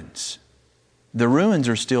ruins. The ruins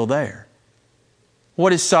are still there.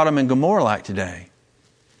 What is Sodom and Gomorrah like today?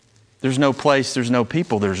 There's no place, there's no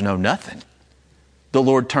people, there's no nothing. The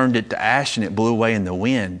Lord turned it to ash and it blew away in the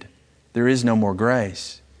wind. There is no more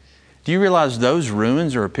grace. Do you realize those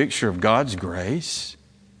ruins are a picture of God's grace?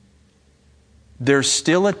 There's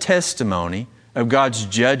still a testimony of God's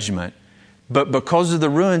judgment, but because of the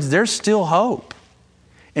ruins, there's still hope.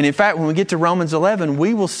 And in fact, when we get to Romans 11,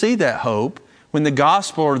 we will see that hope when the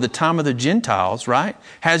gospel or the time of the Gentiles, right,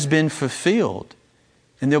 has been fulfilled.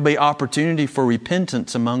 And there'll be opportunity for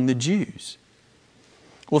repentance among the Jews.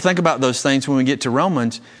 We'll think about those things when we get to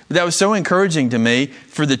Romans. But that was so encouraging to me.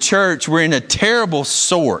 For the church, we're in a terrible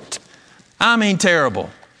sort. I mean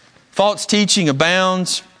terrible. False teaching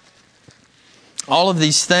abounds. All of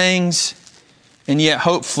these things. And yet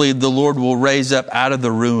hopefully the Lord will raise up out of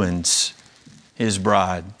the ruins His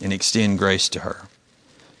bride and extend grace to her.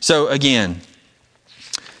 So again,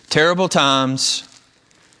 terrible times.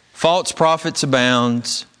 False prophets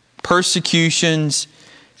abound. Persecutions.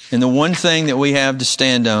 And the one thing that we have to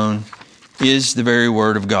stand on is the very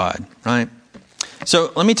Word of God, right?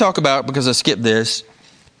 So let me talk about, because I skipped this,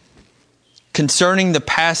 concerning the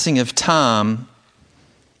passing of time.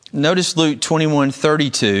 Notice Luke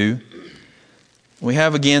 21:32. We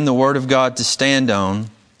have again the Word of God to stand on.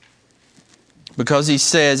 Because he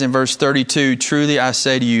says in verse 32, truly I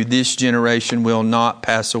say to you, this generation will not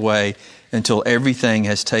pass away until everything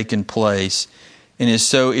has taken place. And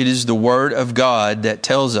so it is the Word of God that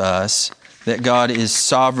tells us that God is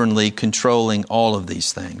sovereignly controlling all of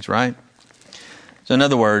these things, right? So in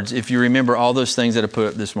other words, if you remember all those things that I put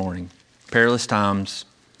up this morning, perilous times,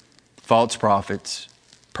 false prophets,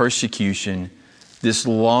 persecution, this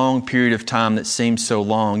long period of time that seems so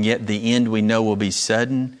long, yet the end we know will be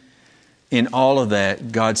sudden. In all of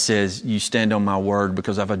that, God says, you stand on my word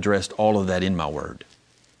because I've addressed all of that in my word.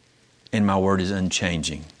 And my word is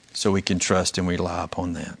unchanging. So we can trust and rely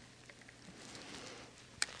upon that.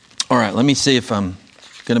 All right, let me see if I'm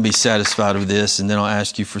going to be satisfied with this, and then I'll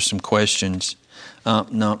ask you for some questions.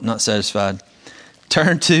 No, not satisfied.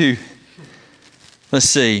 Turn to, let's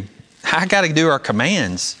see, I got to do our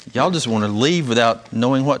commands. Y'all just want to leave without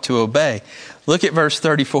knowing what to obey. Look at verse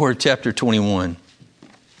 34 of chapter 21.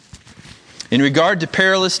 In regard to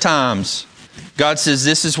perilous times, God says,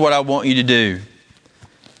 this is what I want you to do.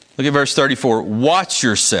 Look at verse 34. Watch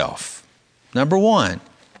yourself. Number one,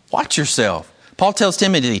 watch yourself. Paul tells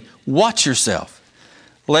Timothy, watch yourself,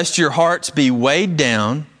 lest your hearts be weighed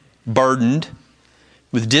down, burdened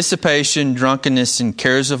with dissipation, drunkenness, and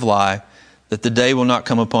cares of life, that the day will not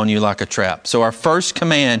come upon you like a trap. So our first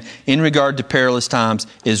command in regard to perilous times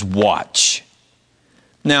is watch.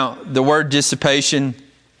 Now, the word dissipation,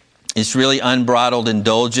 it's really unbridled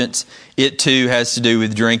indulgence. It too has to do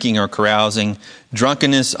with drinking or carousing.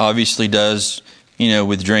 Drunkenness obviously does,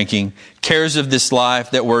 with drinking. Cares of this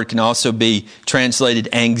life, that word can also be translated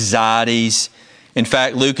anxieties. In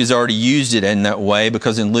fact, Luke has already used it in that way,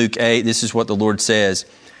 because in Luke 8, this is what the Lord says.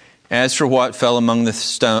 As for what fell among the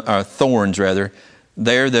thorns,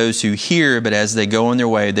 they are those who hear, but as they go on their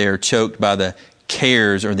way, they are choked by the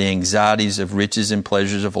cares or the anxieties of riches and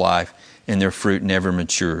pleasures of life, and their fruit never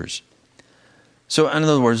matures. So in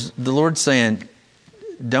other words, the Lord's saying,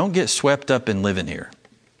 don't get swept up in living here.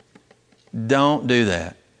 Don't do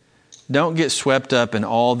that. Don't get swept up in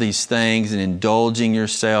all these things and indulging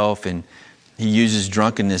yourself. And he uses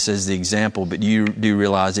drunkenness as the example, but you do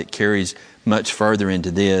realize it carries much further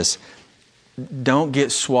into this. Don't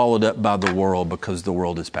get swallowed up by the world, because the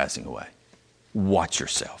world is passing away. Watch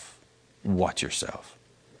yourself. Watch yourself.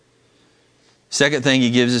 Second thing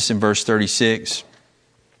he gives us in verse 36,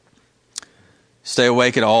 stay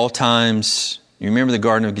awake at all times. You remember the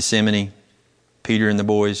Garden of Gethsemane, Peter and the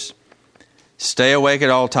boys? Stay awake at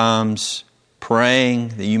all times, praying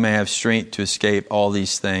that you may have strength to escape all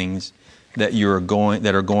these things that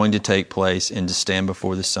are going to take place, and to stand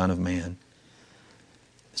before the Son of Man.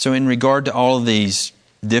 So in regard to all of these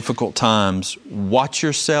difficult times, watch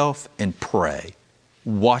yourself and pray.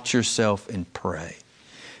 Watch yourself and pray.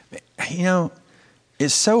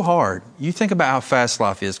 It's so hard. You think about how fast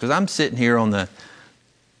life is, because I'm sitting here on the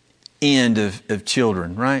end of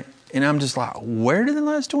children, right? And I'm just like, where did the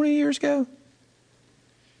last 20 years go?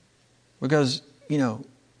 Because,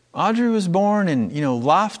 Audrey was born, and,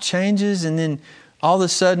 life changes, and then all of a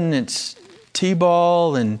sudden it's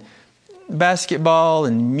t-ball and basketball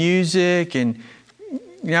and music, and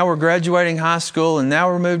now we're graduating high school, and now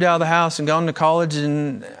we're moved out of the house and gone to college,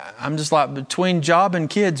 and I'm just like, between job and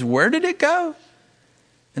kids, where did it go?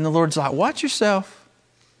 And the Lord's like, watch yourself,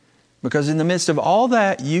 because in the midst of all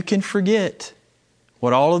that, you can forget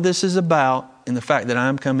what all of this is about and the fact that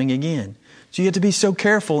I'm coming again. So you have to be so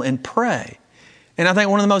careful and pray. And I think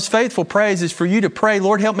one of the most faithful prays is for you to pray,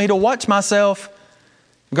 Lord, help me to watch myself.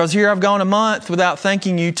 Because here I've gone a month without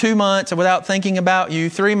thanking you, 2 months without thinking about you,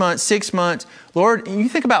 3 months, 6 months. Lord, you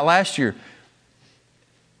think about last year.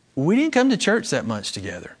 We didn't come to church that much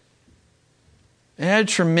together. It had a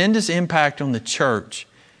tremendous impact on the church.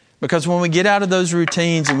 Because when we get out of those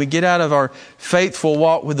routines and we get out of our faithful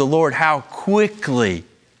walk with the Lord, how quickly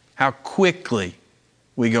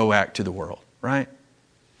we go back to the world, right?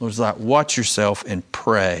 Lord's like, watch yourself and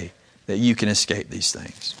pray that you can escape these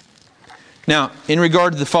things. Now, in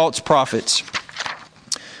regard to the false prophets,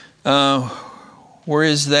 where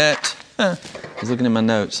is that? I was looking at my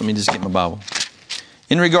notes. Let me just get my Bible.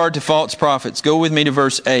 In regard to false prophets, go with me to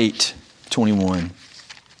verse 8, 21.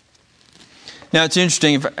 Now, it's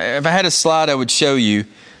interesting. If I had a slide, I would show you.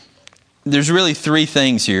 There's really 3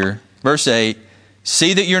 things here. Verse 8,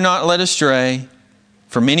 see that you're not led astray,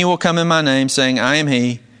 for many will come in my name, saying, I am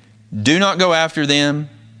he. Do not go after them.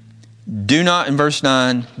 Do not, in verse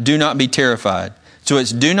 9, do not be terrified. So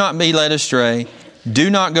it's do not be led astray. Do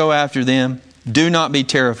not go after them. Do not be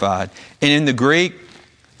terrified. And in the Greek,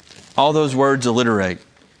 all those words alliterate.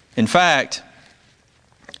 In fact,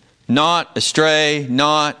 not astray,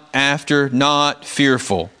 not after, not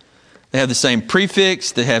fearful. They have the same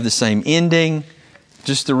prefix. They have the same ending.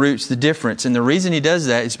 Just the root's the difference. And the reason He does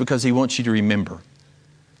that is because He wants you to remember.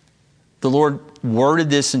 The Lord worded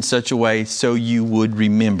this in such a way so you would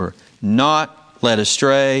remember. Not led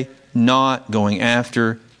astray, not going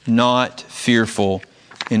after, not fearful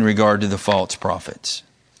in regard to the false prophets.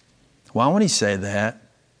 Why would He say that?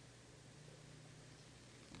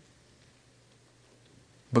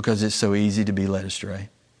 Because it's so easy to be led astray.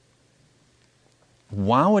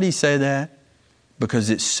 Why would He say that? Because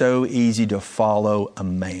it's so easy to follow a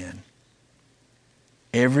man.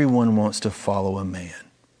 Everyone wants to follow a man.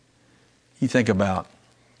 You think about,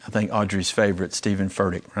 I think Audrey's favorite, Stephen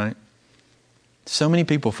Furtick, right? So many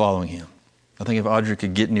people following him. I think if Audrey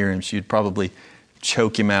could get near him, she'd probably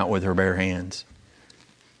choke him out with her bare hands.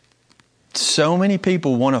 So many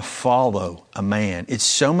people want to follow a man. It's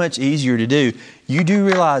so much easier to do. You do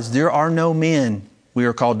realize there are no men we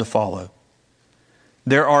are called to follow.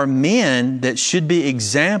 There are men that should be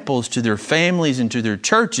examples to their families and to their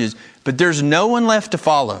churches, but there's no one left to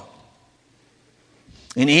follow.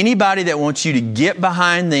 And anybody that wants you to get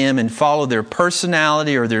behind them and follow their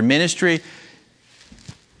personality or their ministry,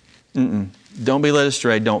 don't be led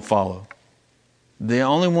astray, don't follow. The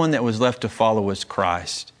only one that was left to follow was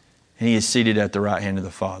Christ, and He is seated at the right hand of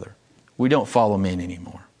the Father. We don't follow men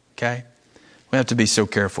anymore, okay? We have to be so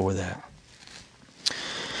careful with that.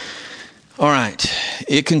 All right,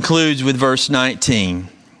 it concludes with verse 19.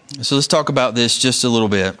 So let's talk about this just a little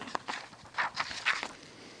bit.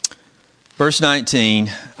 Verse 19,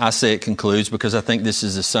 I say it concludes because I think this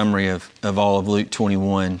is a summary of all of Luke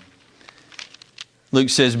 21. Luke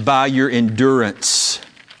says, by your endurance,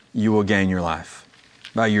 you will gain your life.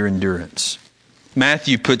 By your endurance.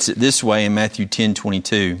 Matthew puts it this way in Matthew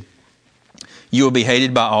 10:22. You will be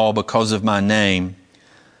hated by all because of my name,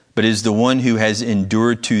 but it is the one who has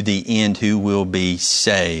endured to the end who will be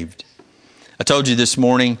saved. I told you this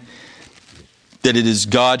morning that it is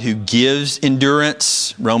God who gives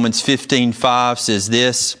endurance. Romans 15:5 says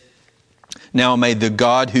this, now may the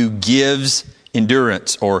God who gives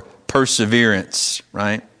endurance or perseverance,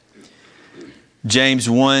 right? James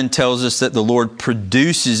 1 tells us that the Lord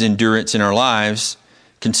produces endurance in our lives.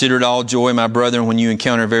 Consider it all joy, my brethren, when you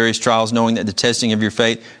encounter various trials, knowing that the testing of your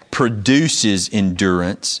faith produces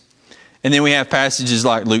endurance. And then we have passages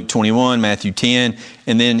like Luke 21, Matthew 10,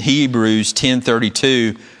 and then Hebrews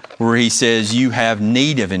 10:32, where he says you have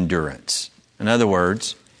need of endurance. In other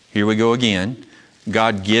words, here we go again.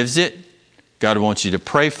 God gives it, God wants you to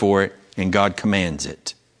pray for it, and God commands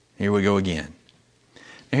it. Here we go again.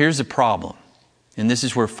 Now here's the problem, and this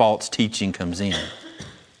is where false teaching comes in.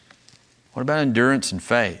 What about endurance and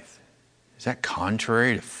faith? Is that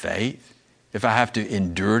contrary to faith? If I have to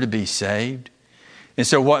endure to be saved? And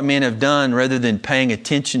so what men have done, rather than paying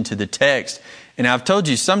attention to the text, and I've told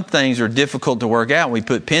you some things are difficult to work out. We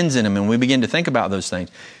put pins in them and we begin to think about those things.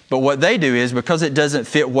 But what they do is, because it doesn't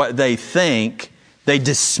fit what they think, they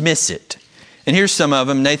dismiss it. And here's some of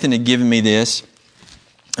them. Nathan had given me this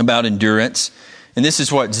about endurance. And this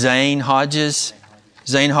is what Zane Hodges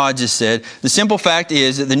said. The simple fact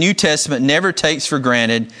is that the New Testament never takes for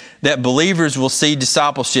granted that believers will see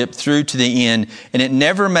discipleship through to the end, and it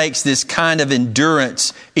never makes this kind of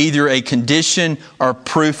endurance either a condition or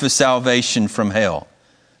proof of salvation from hell.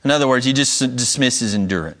 In other words, he just dismisses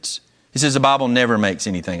endurance. He says the Bible never makes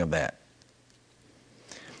anything of that.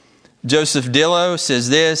 Joseph Dillow says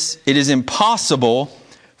this, it is impossible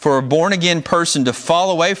for a born-again person to fall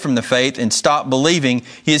away from the faith and stop believing.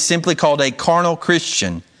 He is simply called a carnal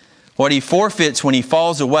Christian. What he forfeits when he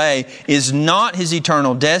falls away is not his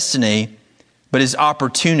eternal destiny, but his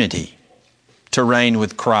opportunity to reign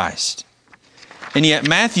with Christ. And yet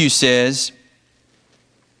Matthew says,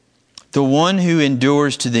 the one who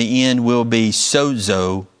endures to the end will be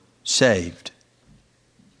sozo, saved.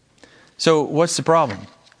 So what's the problem?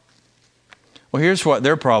 Well, here's what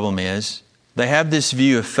their problem is. They have this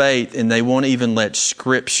view of faith and they won't even let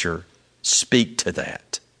Scripture speak to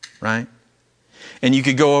that, right? And you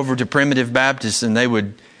could go over to Primitive Baptists and they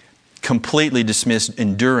would completely dismiss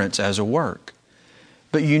endurance as a work.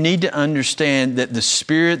 But you need to understand that the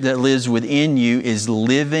Spirit that lives within you is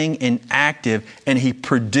living and active, and He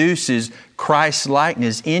produces Christ's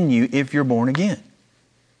likeness in you if you're born again.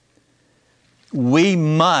 We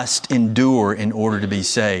must endure in order to be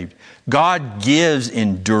saved. God gives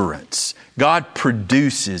endurance. God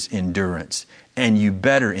produces endurance, and you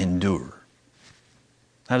better endure.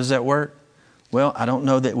 How does that work? Well, I don't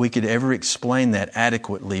know that we could ever explain that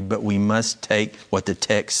adequately, but we must take what the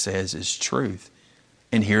text says as truth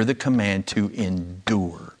and hear the command to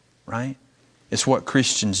endure, right? It's what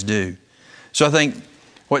Christians do. So I think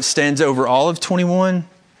what stands over all of 21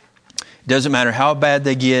 It doesn't matter how bad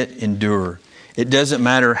they get, endure. It doesn't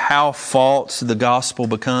matter how false the gospel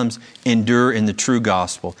becomes, endure in the true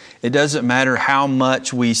gospel. It doesn't matter how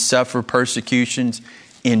much we suffer persecutions,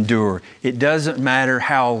 endure. It doesn't matter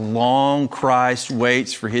how long Christ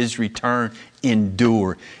waits for His return,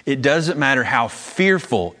 endure. It doesn't matter how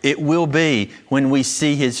fearful it will be when we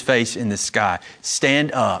see His face in the sky.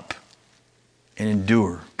 Stand up and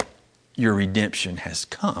endure. Your redemption has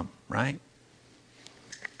come, right?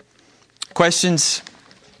 Questions?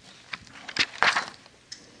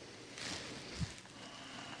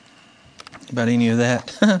 About any of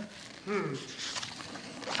that?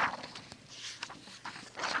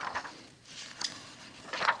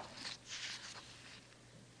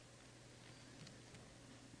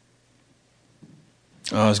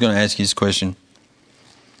 I was going to ask you this question.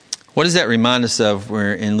 What does that remind us of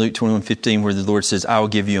where in Luke 21:15 where the Lord says, I will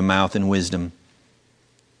give you a mouth and wisdom?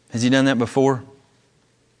 Has He done that before?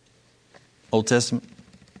 Old Testament?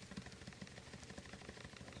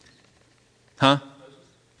 Huh?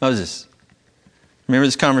 Moses. Remember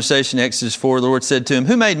this conversation in Exodus 4? The Lord said to him,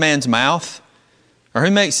 who made man's mouth? Or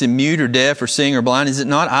who makes him mute or deaf or seeing or blind? Is it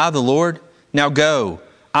not I, the Lord? Now go.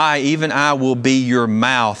 Even I will be your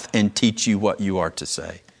mouth and teach you what you are to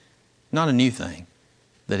say. Not a new thing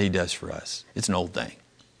that He does for us. It's an old thing.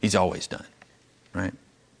 He's always done. Right?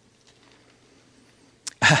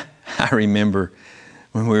 I remember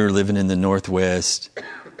when we were living in the Northwest,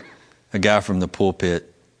 a guy from the pulpit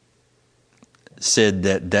said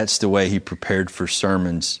that that's the way he prepared for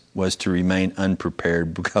sermons, was to remain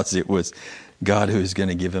unprepared because it was God who was going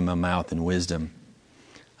to give him a mouth and wisdom.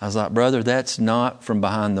 I was like, brother, that's not from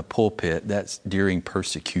behind the pulpit. That's during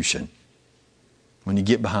persecution. When you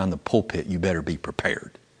get behind the pulpit, you better be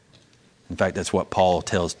prepared. In fact, that's what Paul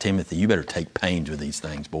tells Timothy. You better take pains with these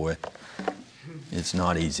things, boy. It's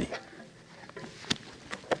not easy.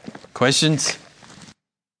 Questions?